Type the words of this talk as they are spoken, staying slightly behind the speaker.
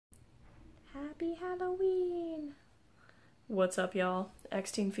Happy Halloween! What's up, y'all?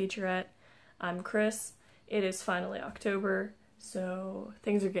 X-Teen Featurette. I'm Chris. It is finally October, so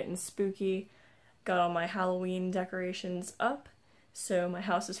things are getting spooky. Got all my Halloween decorations up, so my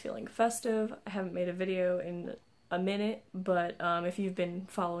house is feeling festive. I haven't made a video in a minute, but if you've been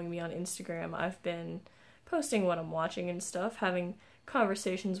following me on Instagram, I've been posting what I'm watching and stuff, having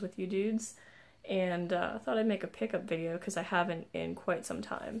conversations with you dudes, and thought I'd make a pickup video because I haven't in quite some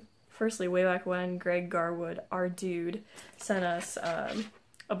time. Firstly, way back when, Greg Garwood, our dude, sent us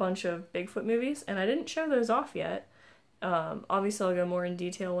a bunch of Bigfoot movies, and I didn't show those off yet. Obviously, I'll go more in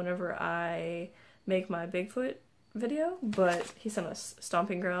detail whenever I make my Bigfoot video, but he sent us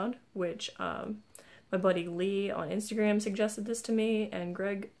Stomping Ground, which my buddy Lee on Instagram suggested this to me, and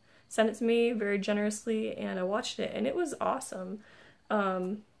Greg sent it to me very generously, and I watched it, and it was awesome.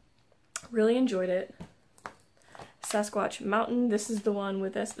 Really enjoyed it. Sasquatch Mountain, this is the one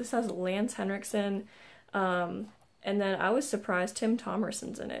with this. This has Lance Henriksen, and then I was surprised Tim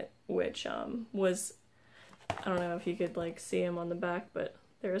Thomerson's in it, which was, I don't know if you could like see him on the back, but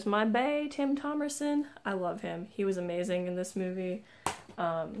there's my bae, Tim Thomerson. I love him. He was amazing in this movie.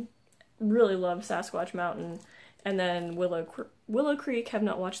 Really love Sasquatch Mountain. And then Willow Creek, have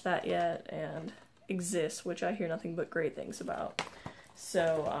not watched that yet, and Exists, which I hear nothing but great things about.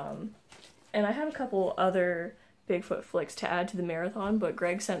 So, and I have a couple other Bigfoot flicks to add to the marathon, but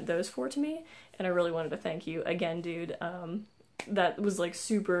Greg sent those four to me, and I really wanted to thank you again, dude. That was like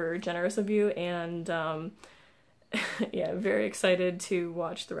super generous of you, and yeah, very excited to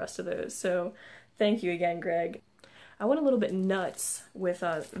watch the rest of those. So thank you again, Greg. I went a little bit nuts with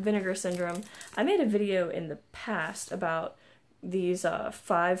Vinegar Syndrome. I made a video in the past about these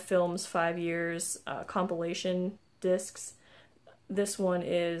 5 films, 5 years compilation discs. This one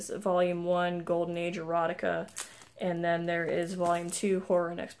is Volume 1, Golden Age Erotica, and then there is Volume 2, Horror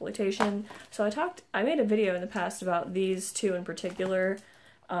and Exploitation. So I made a video in the past about these two in particular,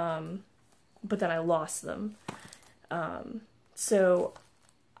 but then I lost them. So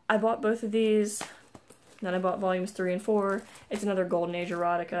I bought both of these, then I bought Volumes 3 and 4. It's another Golden Age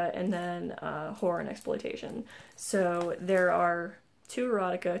Erotica, and then Horror and Exploitation. So there are 2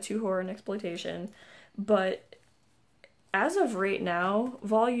 Erotica, 2 Horror and Exploitation, but as of right now,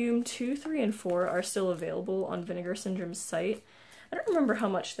 Volume 2, 3, and 4 are still available on Vinegar Syndrome's site. I don't remember how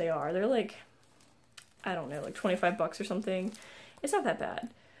much they are. They're like, I don't know, like 25 bucks or something. It's not that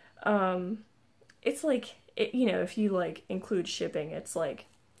bad. It's like, you know, if you like include shipping, it's like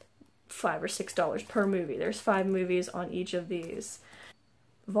 $5 or $6 per movie. There's 5 movies on each of these.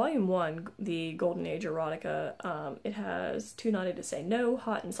 Volume 1, the Golden Age Erotica, it has Too Naughty to Say No,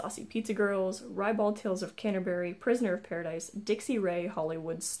 Hot and Saucy Pizza Girls, Ribald Tales of Canterbury, Prisoner of Paradise, Dixie Ray,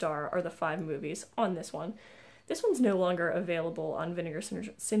 Hollywood Star are the 5 movies on this one. This one's no longer available on Vinegar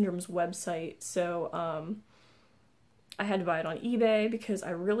Syndrome's website, so I had to buy it on eBay because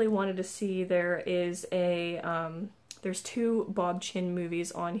I really wanted to see. There is a, there's 2 Bob Chin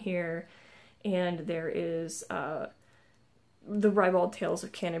movies on here, and there is, the Ribald Tales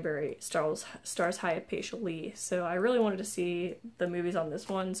of Canterbury stars Hypatia Lee, so I really wanted to see the movies on this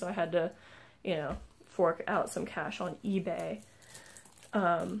one, so I had to, you know, fork out some cash on eBay.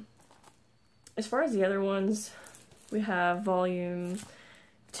 As far as the other ones, we have Volume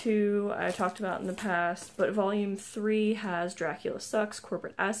 2, I talked about in the past, but Volume 3 has Dracula Sucks,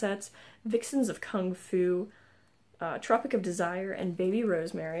 Corporate Assets, Vixens of Kung Fu, Tropic of Desire, and Baby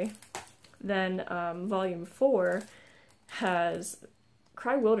Rosemary. Then Volume 4 has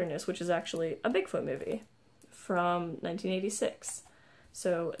Cry Wilderness, which is actually a Bigfoot movie from 1986.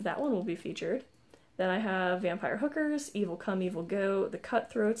 So that one will be featured. Then I have Vampire Hookers, Evil Come, Evil Go, The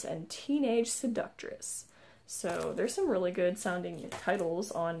Cutthroats, and Teenage Seductress. So there's some really good sounding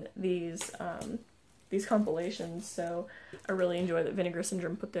titles on these compilations, so I really enjoy that Vinegar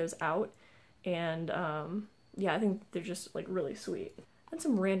Syndrome put those out, and yeah, I think they're just like really sweet. And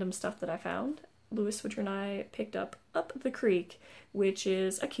some random stuff that I found. Louis Switcher and I picked up the Creek, which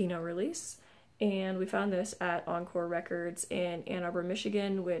is a Kino release, and we found this at Encore Records in Ann Arbor,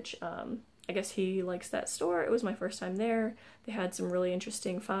 Michigan, which I guess he likes that store. It was my first time there. They had some really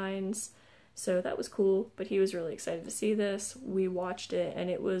interesting finds, so that was cool, but he was really excited to see this. We watched it, and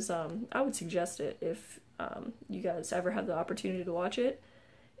it was, I would suggest it if you guys ever have the opportunity to watch it.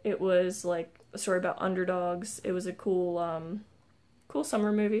 It was like a story about underdogs. It was a cool, cool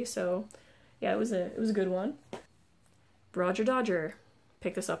summer movie, so yeah, it was a good one. Roger Dodger.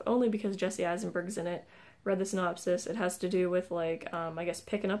 Picked this up only because Jesse Eisenberg's in it. Read the synopsis. It has to do with like, I guess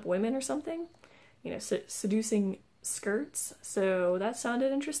picking up women or something. You know, seducing skirts. So that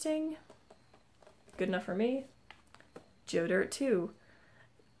sounded interesting. Good enough for me. Joe Dirt 2.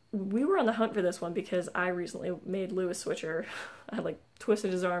 we were on the hunt for this one because I recently made Lou a switcher. I like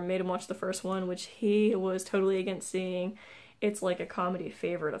twisted his arm, made him watch the first one, which he was totally against seeing. It's like a comedy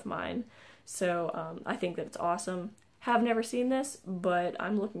favorite of mine. So I think that it's awesome. Have never seen this, but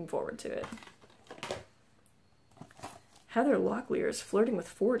I'm looking forward to it. Heather Locklear's flirting with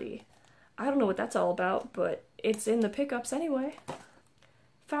 40. I don't know what that's all about, but it's in the pickups anyway.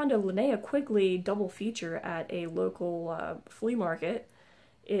 Found a Linnea Quigley double feature at a local flea market.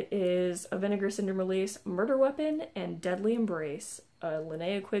 It is a Vinegar Syndrome release, Murder Weapon, and Deadly Embrace. A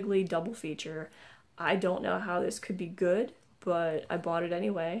Linnea Quigley double feature. I don't know how this could be good, but I bought it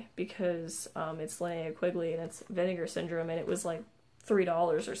anyway because it's Linnea Quigley and it's Vinegar Syndrome, and it was like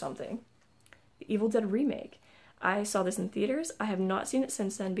 $3 or something. The Evil Dead remake. I saw this in theaters. I have not seen it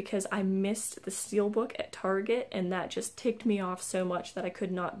since then because I missed the Steelbook at Target, and that just ticked me off so much that I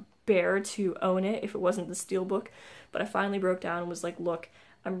could not bear to own it if it wasn't the Steelbook. But I finally broke down and was like, look,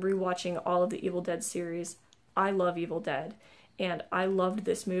 I'm rewatching all of the Evil Dead series. I love Evil Dead, and I loved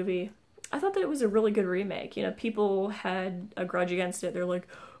this movie. I thought that it was a really good remake. You know, people had a grudge against it. They're like,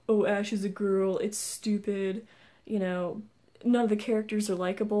 oh, Ash is a girl, it's stupid, you know, none of the characters are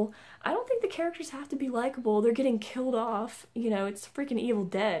likable. I don't think the characters have to be likable. They're getting killed off. You know, it's freaking Evil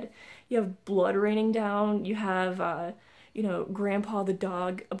Dead. You have blood raining down. You have, you know, Grandpa the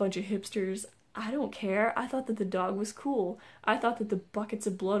dog, a bunch of hipsters. I don't care. I thought that the dog was cool. I thought that the buckets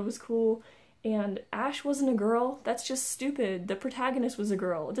of blood was cool. And Ash wasn't a girl. That's just stupid. The protagonist was a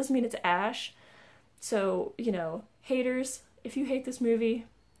girl. It doesn't mean it's Ash. So, you know, haters, if you hate this movie,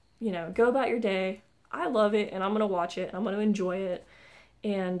 you know, go about your day. I love it, and I'm gonna watch it, and I'm gonna enjoy it,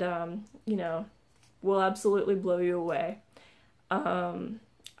 and, you know, will absolutely blow you away.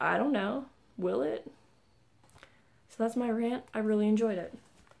 I don't know. Will it? So that's my rant. I really enjoyed it.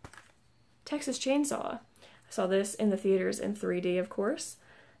 Texas Chainsaw. I saw this in the theaters in 3D, of course.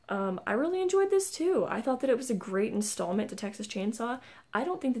 I really enjoyed this too. I thought that it was a great installment to Texas Chainsaw. I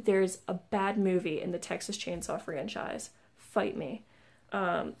don't think that there's a bad movie in the Texas Chainsaw franchise. Fight me.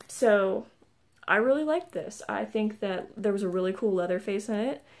 So I really liked this. I think that there was a really cool Leatherface in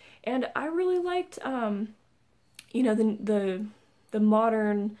it, and I really liked, you know, the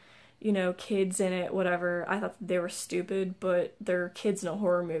modern, you know, kids in it, whatever. I thought they were stupid, but they're kids in a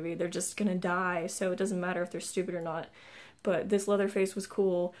horror movie. They're just gonna die, so it doesn't matter if they're stupid or not. But this Leatherface was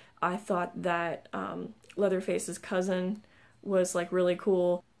cool. I thought that Leatherface's cousin was, like, really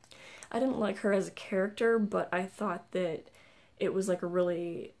cool. I didn't like her as a character, but I thought that it was, like, a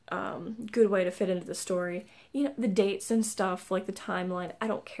really good way to fit into the story. You know, the dates and stuff, like the timeline, I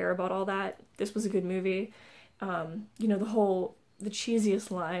don't care about all that. This was a good movie. You know, the cheesiest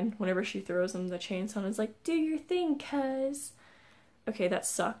line, whenever she throws him the chainsaw, is like, do your thing, cuz. Okay, that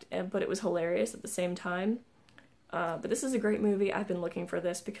sucked, but it was hilarious at the same time. But this is a great movie. I've been looking for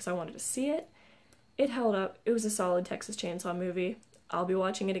this because I wanted to see it. It held up. It was a solid Texas Chainsaw movie. I'll be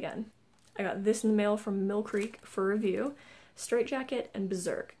watching it again. I got this in the mail from Mill Creek for review. Straight Jacket and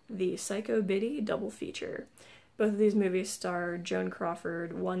Berserk, the Psycho Biddy double feature. Both of these movies star Joan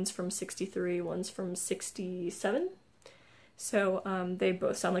Crawford. One's from 63, one's from 67. So they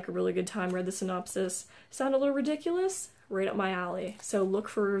both sound like a really good time. Read the synopsis. Sound a little ridiculous? Right up my alley. So look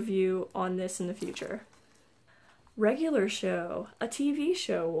for a review on this in the future. Regular Show, a TV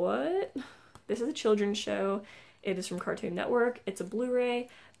show, what? This is a children's show. It is from Cartoon Network. It's a Blu-ray.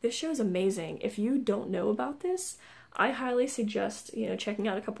 This show is amazing. If you don't know about this, I highly suggest, you know, checking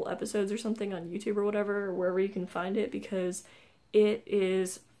out a couple episodes or something on YouTube or whatever, or wherever you can find it, because it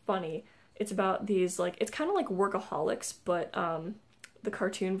is funny. It's about these, like, it's kind of like Workaholics, but the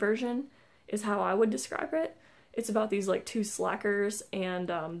cartoon version is how I would describe it. It's about these, like, two slackers,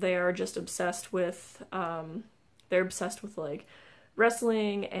 and they are just obsessed with, they're obsessed with, like,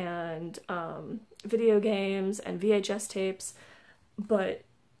 wrestling and video games and VHS tapes. But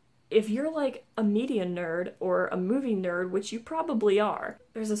if you're, like, a media nerd or a movie nerd, which you probably are,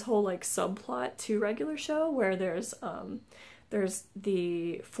 there's this whole, like, subplot to Regular Show where there's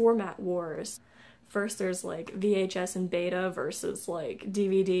the format wars. First there's, like, VHS and beta versus, like,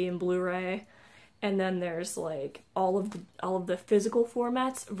 DVD and Blu-ray. And then there's, like, all of the physical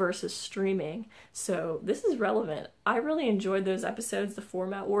formats versus streaming. So this is relevant. I really enjoyed those episodes, the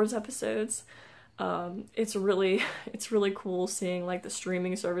Format Wars episodes. It's really cool seeing, like, the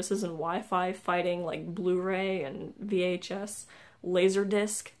streaming services and Wi-Fi fighting, like, Blu-ray and VHS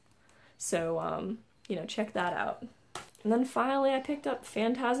Laserdisc. So, you know, check that out. And then finally I picked up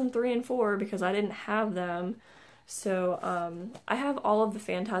Phantasm 3 and 4 because I didn't have them So I have all of the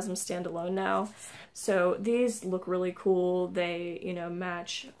Phantasm standalone now. So these look really cool. They, you know,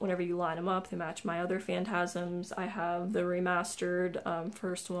 match whenever you line them up. They match my other Phantasms. I have the remastered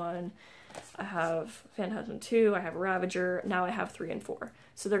first one. I have Phantasm 2, I have Ravager, now I have 3 and 4.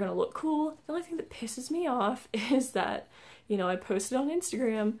 So they're gonna look cool. The only thing that pisses me off is that, you know, I posted on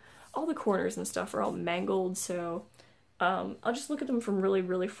Instagram, all the corners and stuff are all mangled, so I'll just look at them from really,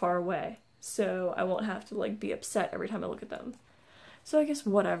 really far away. So I won't have to, like, be upset every time I look at them. So I guess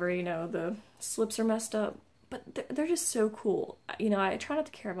whatever, you know, the slips are messed up, but they're just so cool. You know, I try not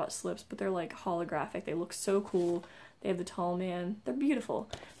to care about slips, but they're, like, holographic. They look so cool. They have the tall man. They're beautiful,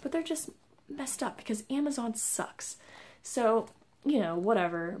 but they're just messed up because Amazon sucks. So, you know,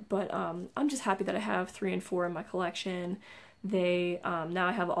 whatever. But I'm just happy that I have 3 and 4 in my collection. They now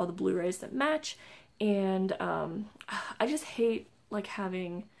I have all the Blu-rays that match, and I just hate, like,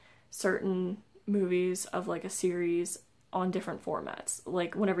 having certain movies of, like, a series on different formats.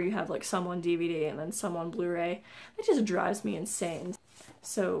 Like, whenever you have, like, some on DVD and then some on Blu-ray, it just drives me insane.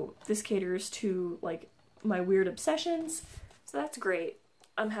 So this caters to, like, my weird obsessions, so that's great.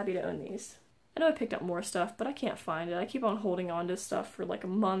 I'm happy to own these. I know I picked up more stuff, but I can't find it. I keep on holding on to stuff for like a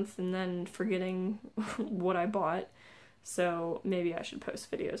month and then forgetting what I bought, so maybe I should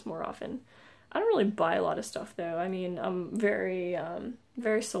post videos more often. I don't really buy a lot of stuff though. I mean, I'm very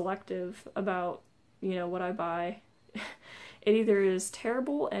selective about, you know, what I buy. It either is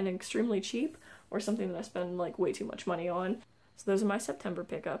terrible and extremely cheap, or something that I spend like way too much money on. So those are my September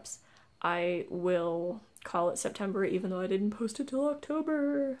pickups. I will call it September even though I didn't post it till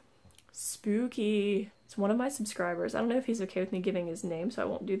October. Spooky. It's one of my subscribers. I don't know if he's okay with me giving his name, so I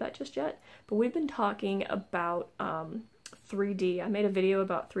won't do that just yet. But we've been talking about 3D. I made a video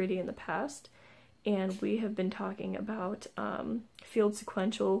about 3D in the past, and we have been talking about field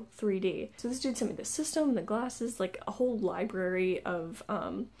sequential 3D. So this dude sent me the system, the glasses, like a whole library of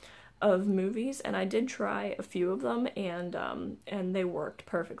movies, and I did try a few of them, and they worked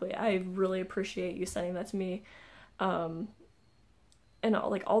perfectly. I really appreciate you sending that to me, and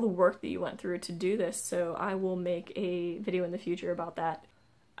all the work that you went through to do this. So I will make a video in the future about that.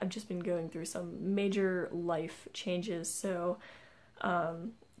 I've just been going through some major life changes, so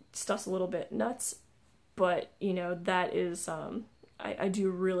stuff's a little bit nuts, but you know, that is I do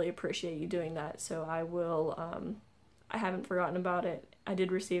really appreciate you doing that. So I will I haven't forgotten about it. I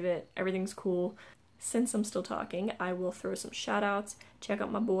did receive it. Everything's cool. Since I'm still talking, I will throw some shout outs. Check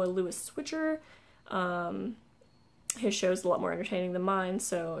out my boy Lewis Switcher. His show's a lot more entertaining than mine,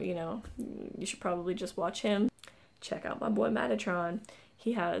 so, you know, you should probably just watch him. Check out my boy Metatron.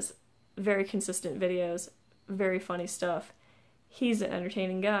 He has very consistent videos, very funny stuff. He's an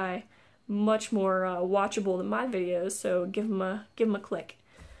entertaining guy, much more watchable than my videos, so give him a click.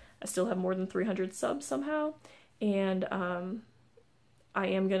 I still have more than 300 subs somehow, and I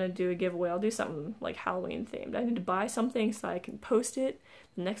am gonna do a giveaway. I'll do something like Halloween themed. I need to buy something so I can post it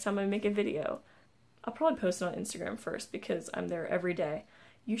the next time I make a video. I'll probably post it on Instagram first because I'm there every day.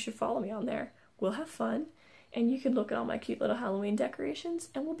 You should follow me on there. We'll have fun, and you can look at all my cute little Halloween decorations,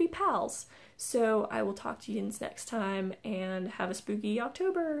 and we'll be pals. So I will talk to you next time, and have a spooky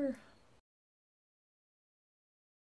October!